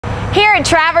Here at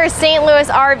Traverse St. Louis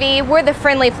RV, we're the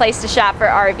friendly place to shop for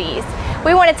RVs.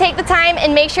 We want to take the time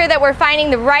and make sure that we're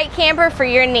finding the right camper for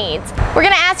your needs. We're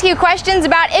going to ask you questions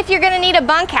about if you're going to need a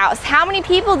bunkhouse. How many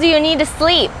people do you need to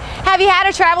sleep? Have you had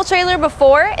a travel trailer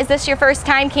before? Is this your first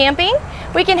time camping?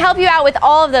 We can help you out with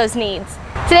all of those needs.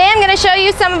 Today I'm going to show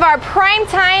you some of our prime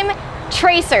time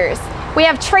tracers. We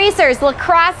have tracers,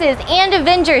 Lacrosses, and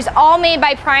Avengers all made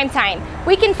by Prime Time.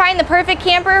 We can find the perfect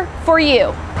camper for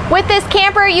you. With this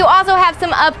camper, you also have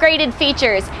some upgraded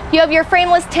features. You have your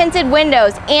frameless tinted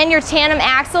windows and your tandem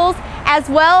axles, as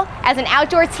well as an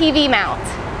outdoor TV mount.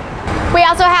 We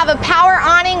also have a power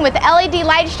awning with LED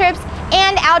light strips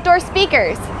and outdoor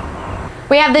speakers.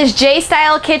 We have this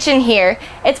J-style kitchen here.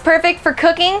 It's perfect for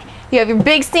cooking. You have your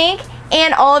big sink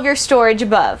and all of your storage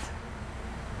above.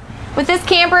 With this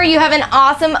camper, you have an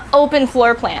awesome open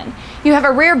floor plan. You have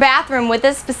a rear bathroom with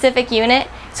this specific unit,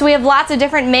 so we have lots of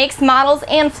different makes, models,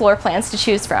 and floor plans to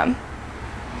choose from.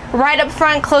 Right up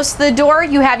front, close to the door,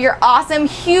 you have your awesome,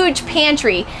 huge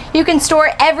pantry. You can store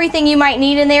everything you might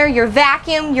need in there, your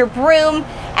vacuum, your broom,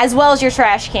 as well as your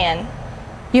trash can.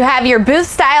 You have your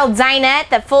booth-style dinette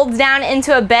that folds down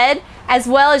into a bed, as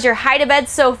well as your hide-a-bed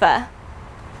sofa.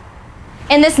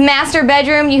 In this master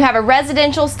bedroom, you have a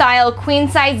residential style queen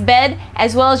size bed,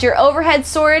 as well as your overhead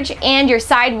storage and your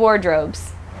side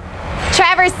wardrobes.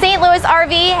 Traverse St. Louis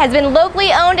RV has been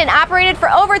locally owned and operated for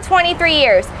over 23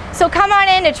 years. So come on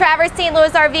in to Traverse St. Louis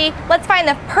RV. Let's find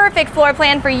the perfect floor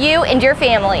plan for you and your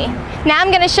family. Now I'm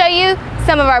going to show you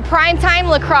some of our prime time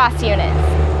Lacrosse units.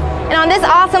 And on this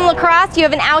awesome Lacrosse, you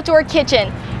have an outdoor kitchen.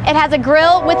 It has a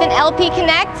grill with an LP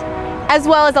Connect, as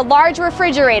well as a large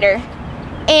refrigerator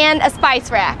and a spice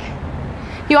rack.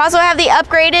 You also have the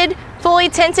upgraded fully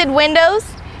tinted windows.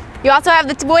 You also have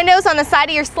the windows on the side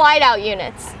of your slide out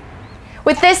units.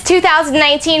 With this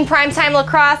 2019 Primetime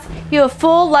Lacrosse, you have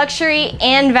full luxury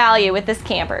and value with this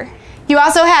camper. You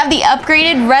also have the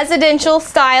upgraded residential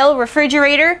style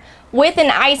refrigerator with an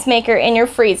ice maker in your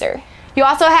freezer. You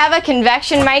also have a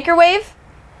convection microwave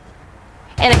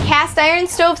and a cast iron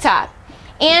stovetop.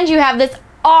 And you have this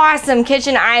awesome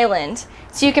kitchen island,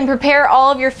 so you can prepare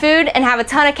all of your food and have a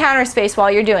ton of counter space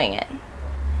while you're doing it.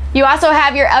 You also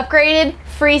have your upgraded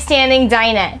freestanding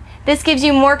dinette. This gives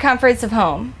you more comforts of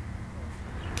home.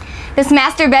 This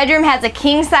master bedroom has a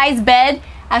king-size bed,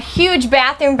 a huge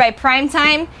bathroom by Prime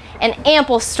Time, and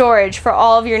ample storage for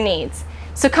all of your needs.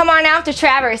 So come on out to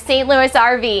Traverse St. Louis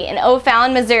RV in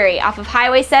O'Fallon, Missouri off of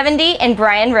Highway 70 and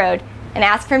Bryan Road and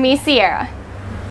ask for me, Ciarra.